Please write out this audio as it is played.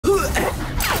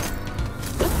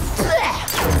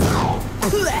Fire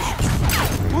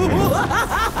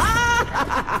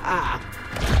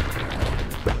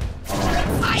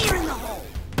in the hole!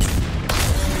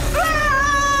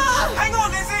 Ah! Hang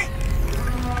on, Izzy!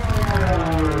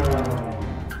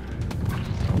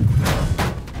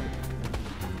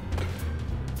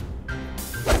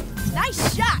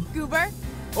 Nice shot, Goober.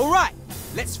 All right,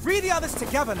 let's free the others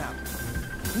together now.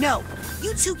 No,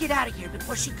 you two get out of here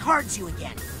before she cards you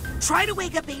again. Try to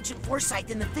wake up Agent Forsyth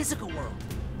in the physical world.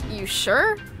 You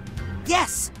sure?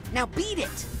 Yes, now beat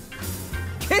it.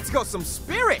 Kid's got some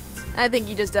spirit. I think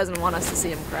he just doesn't want us to see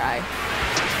him cry.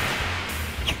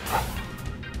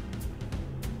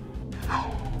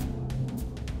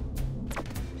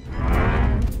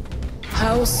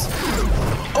 House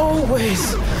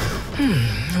always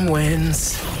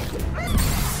wins.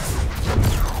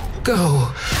 Go,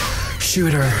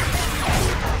 shooter.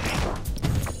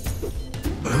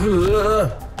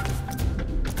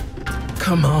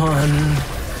 Come on.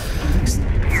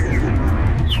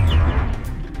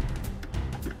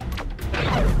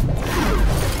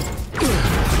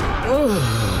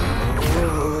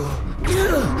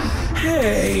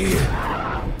 Hey.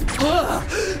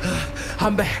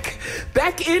 I'm back.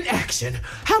 Back in action.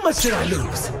 How much did I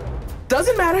lose?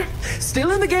 Doesn't matter. Still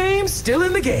in the game, still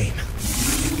in the game.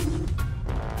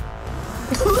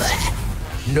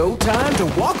 No time to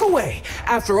walk away.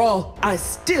 After all, I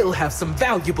still have some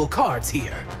valuable cards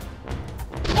here.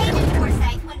 Agent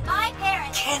Forsyth, when my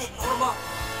parents... Can it, Norma?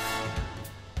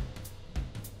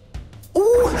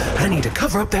 Ooh, I need to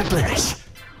cover up that blemish.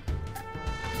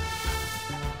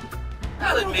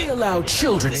 I'll They admit, allow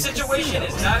children the in situation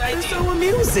casinos. is not They're ideal. so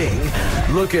amusing.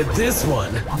 Look at this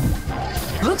one.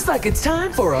 Looks like it's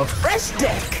time for a fresh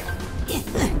deck.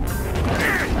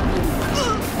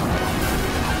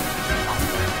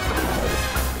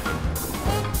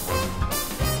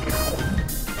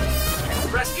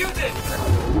 Rasputin!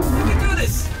 You can do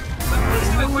this! But please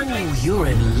do it quickly! Ooh, you're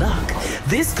in luck.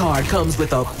 This card comes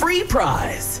with a free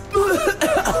prize.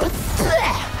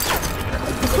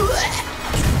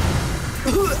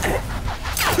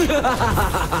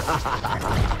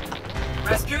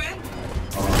 Rasputin?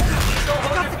 Please don't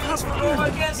hold your feelings for Roma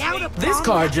against Now me. to This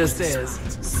card just says,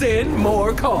 send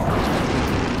more cards.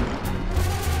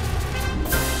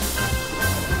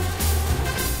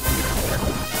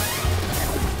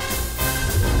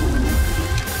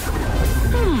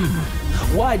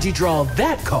 Why'd you draw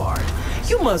that card?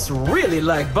 You must really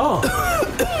like bombs.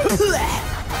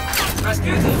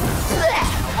 Rasputin!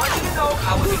 I want you to know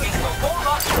I was against a whole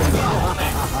lot of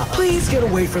people. Please get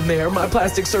away from there. My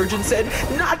plastic surgeon said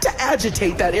not to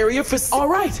agitate that area for... All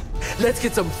right, let's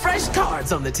get some fresh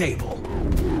cards on the table.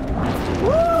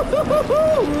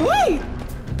 Woo-hoo-hoo-hoo, wait!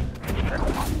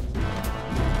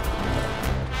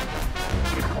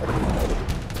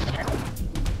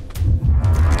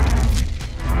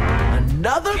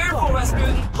 Another Careful, card.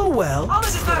 Rasputin! Oh well, All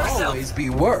this is not could herself. always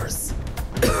be worse.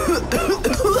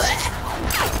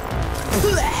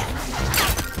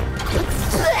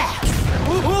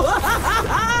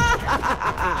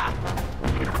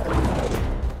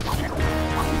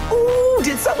 Ooh,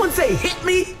 did someone say hit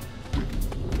me?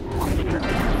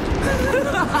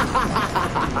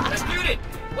 Rasputin!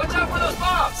 Watch out for those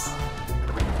bombs!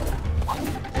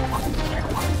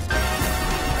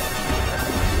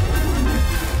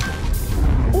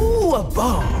 Ooh, a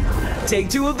bomb. Take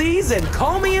 2 of these and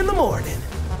call me in the morning.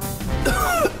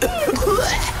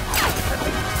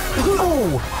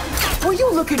 Oh, were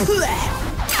you looking?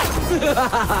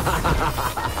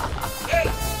 Hey,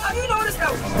 have you noticed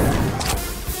how...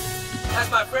 That's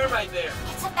my friend right there.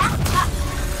 It's about time.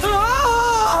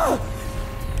 Ah!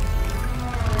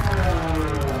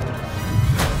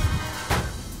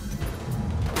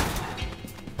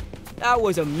 That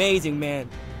was amazing, man.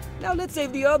 Now let's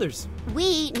save the others.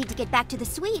 We need to get back to the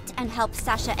suite and help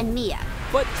Sasha and Mia.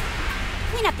 But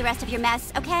Clean up the rest of your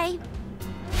mess, okay?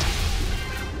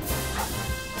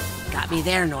 Got me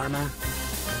there, Norma.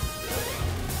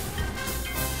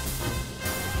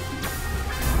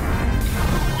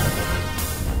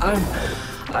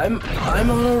 I'm on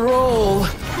a roll.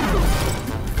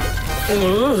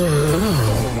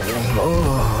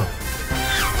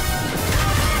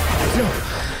 No,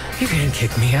 you can't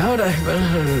kick me out.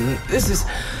 This is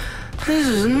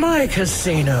my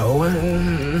casino.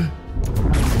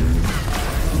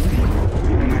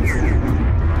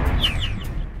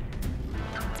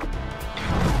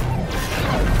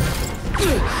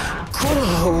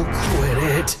 Oh, quit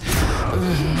it.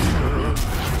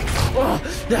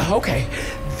 Okay,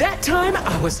 that time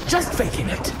I was just faking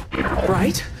it.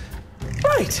 Right?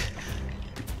 Right.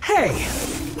 Hey,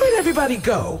 where'd everybody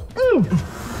go?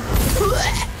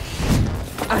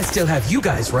 I still have you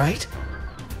guys, right?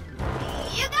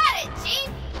 You got it, Chief.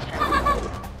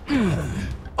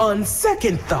 On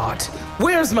second thought,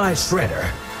 where's my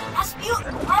shredder?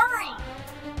 Rasputin, hurry!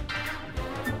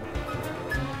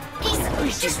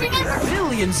 Issa, just remember,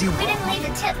 Billions you we didn't leave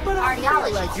a tip for But I feel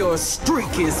archaeology. like your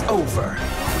streak is over.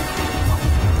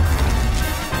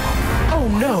 Oh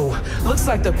no! Looks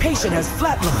like the patient has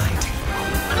flatlined.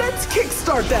 Let's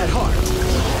kickstart that heart.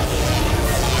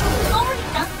 Already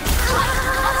done.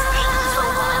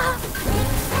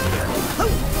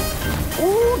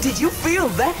 Ooh, did you feel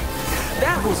that?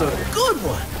 That was a good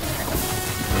one.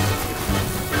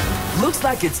 Looks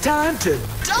like it's time to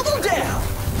double down.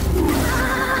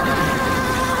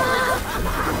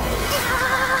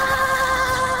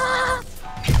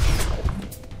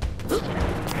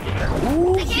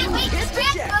 Ooh, I can't wait to hit the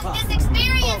scrapbook jackpot. this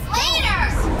experience later!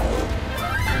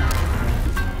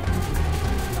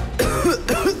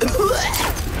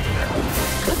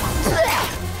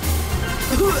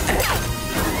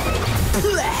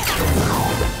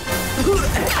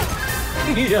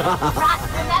 Rot,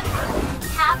 remember, you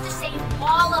have to save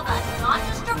all of us, not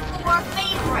just your 4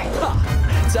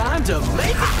 favorites. Time to make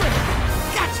it rain.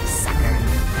 Gotcha, sucker.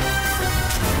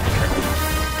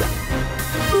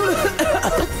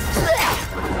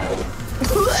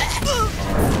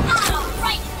 Oh,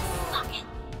 right in the socket.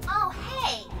 Oh,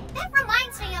 hey, that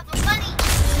reminds me of a funny...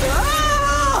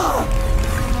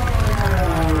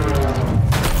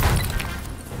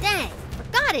 Dang,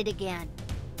 forgot it again.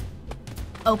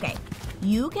 Okay,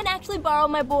 you can actually borrow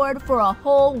my board for a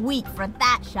whole week for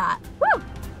that shot. Woo!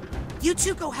 You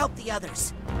two go help the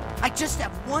others. I just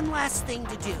have one last thing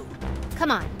to do.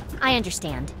 Come on, I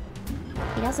understand.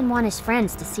 He doesn't want his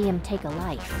friends to see him take a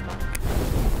life.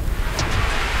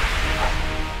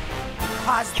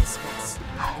 Pause this mess,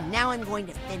 and now I'm going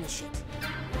to finish it.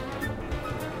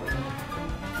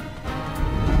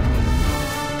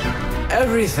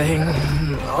 Everything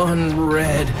on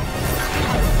red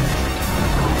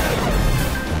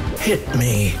hit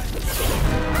me.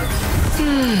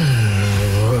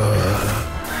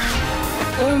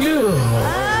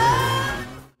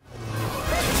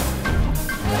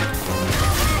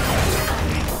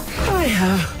 I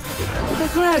have a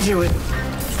graduate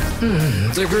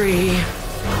degree.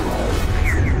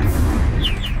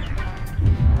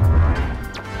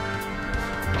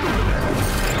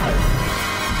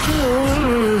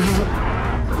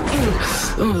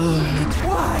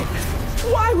 Why?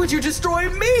 Why would you destroy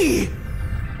me?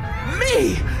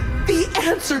 Me! The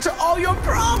answer to all your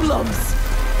problems!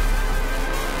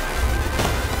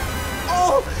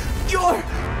 All your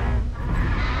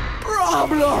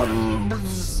problems!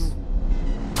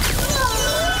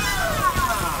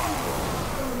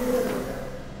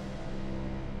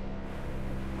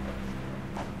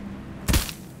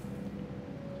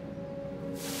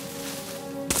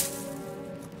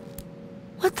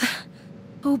 What the?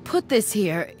 Who put this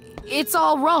here? It's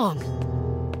all wrong.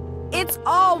 It's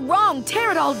all wrong.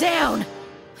 Tear it all down.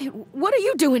 Wait, what are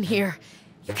you doing here?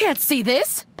 You can't see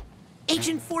this.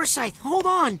 Agent Forsyth, hold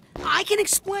on. I can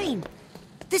explain.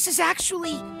 This is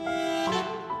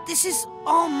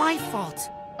all my fault.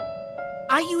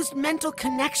 I used mental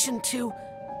connection to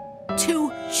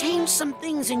change some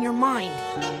things in your mind.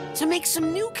 To make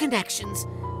some new connections.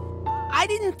 I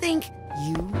didn't think...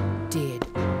 You did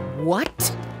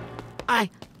what?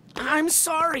 I'm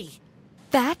sorry.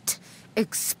 That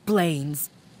explains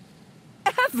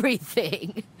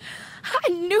everything. I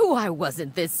knew I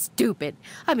wasn't this stupid.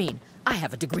 I mean, I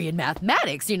have a degree in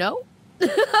mathematics, you know?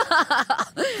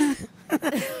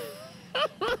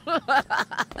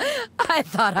 I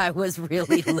thought I was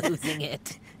really losing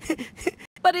it.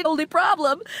 But the only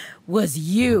problem was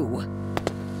you.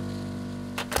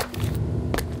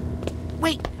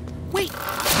 Wait.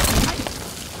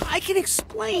 I can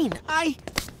explain.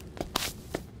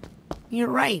 You're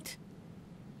right.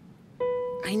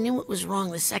 I knew it was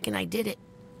wrong the second I did it.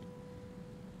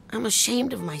 I'm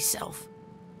ashamed of myself.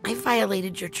 I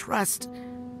violated your trust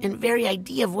and very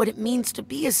idea of what it means to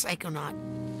be a psychonaut.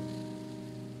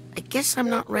 I guess I'm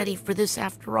not ready for this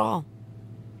after all.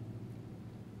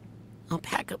 I'll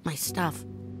pack up my stuff.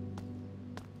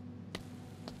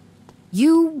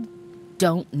 You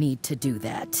don't need to do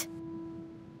that.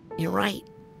 You're right.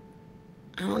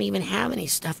 I don't even have any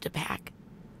stuff to pack.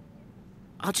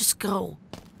 I'll just go.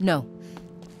 No.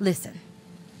 Listen.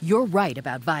 You're right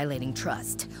about violating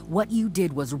trust. What you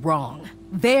did was wrong.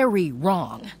 Very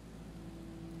wrong.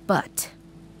 But,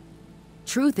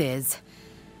 truth is,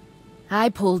 I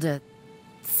pulled a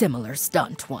similar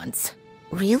stunt once.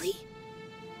 Really?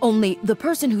 Only the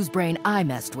person whose brain I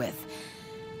messed with,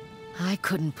 I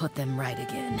couldn't put them right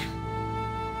again.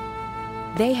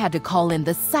 They had to call in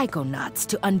the Psychonauts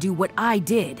to undo what I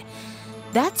did.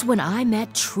 That's when I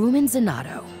met Truman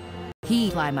Zanotto. He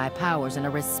applied my powers in a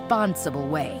responsible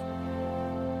way.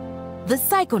 The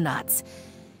Psychonauts.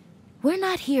 We're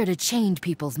not here to change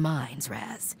people's minds,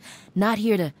 Raz. Not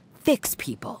here to fix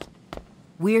people.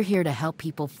 We're here to help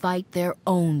people fight their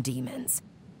own demons.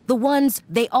 The ones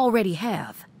they already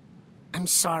have. I'm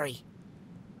sorry.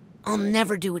 I'll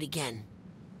never do it again.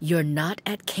 You're not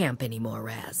at camp anymore,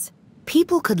 Raz.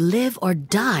 People could live or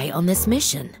die on this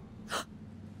mission.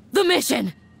 The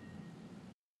mission!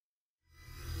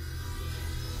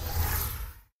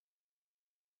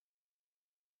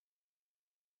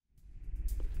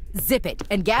 Zip it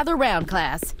and gather round,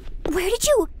 class. Where did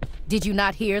you... Did you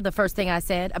not hear the first thing I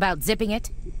said about zipping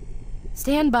it?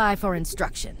 Stand by for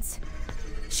instructions.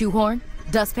 Shoehorn,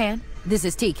 Dustpan, this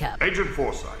is Teacup. Agent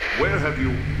Forsyth, where have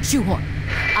you... Shoehorn,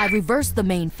 I reversed the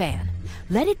main fan.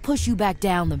 Let it push you back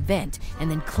down the vent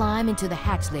and then climb into the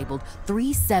hatch labeled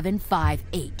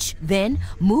 375H. Then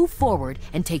move forward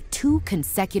and take 2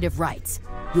 consecutive rights.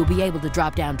 You'll be able to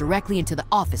drop down directly into the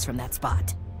office from that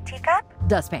spot. Teacup?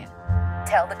 Dustpan,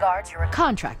 tell the guards you're a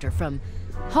contractor from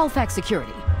Halifax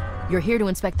Security. You're here to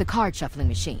inspect the card shuffling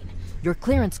machine. Your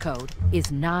clearance code is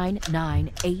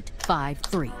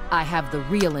 99853. I have the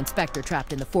real inspector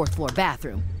trapped in the 4th floor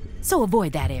bathroom, so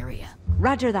avoid that area.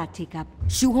 Roger that, Teacup.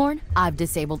 Shoehorn, I've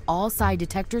disabled all side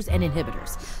detectors and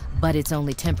inhibitors, but it's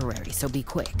only temporary, so be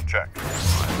quick. Check.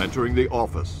 I'm entering the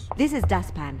office. This is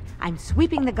Dustpan. I'm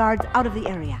sweeping the guards out of the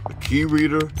area. The key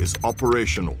reader is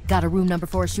operational. Got a room number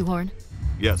for us, Shoehorn?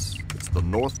 Yes, it's the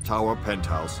North Tower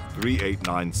Penthouse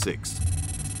 3896.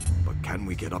 But can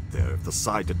we get up there if the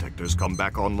side detectors come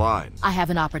back online? I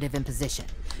have an operative in position.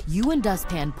 You and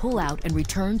Dustpan pull out and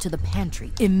return to the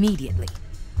pantry immediately.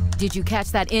 Did you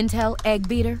catch that intel, Egg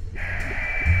Beater?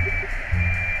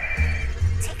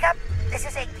 Teacup, this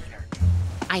is Egg Beater.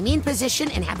 I'm in position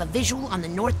and have a visual on the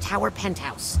North Tower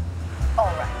penthouse. All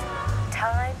right.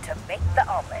 Time to make the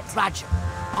omelet. Roger.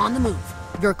 On the move.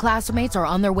 Your classmates are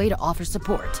on their way to offer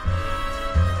support.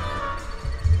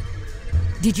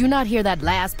 Did you not hear that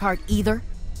last part either?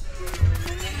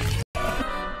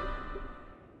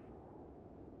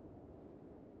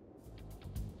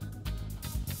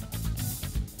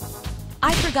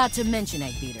 I forgot to mention,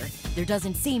 Egg Beater, there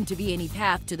doesn't seem to be any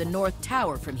path to the North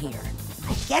Tower from here.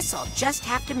 I guess I'll just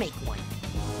have to make one.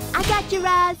 I got you,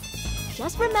 Raz.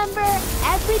 Just remember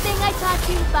everything I taught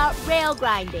you about rail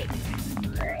grinding.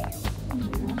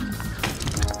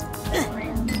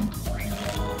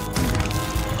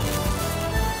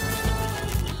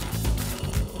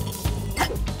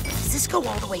 Does this go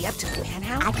all the way up to the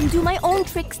penthouse? I can do my own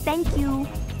tricks, thank you.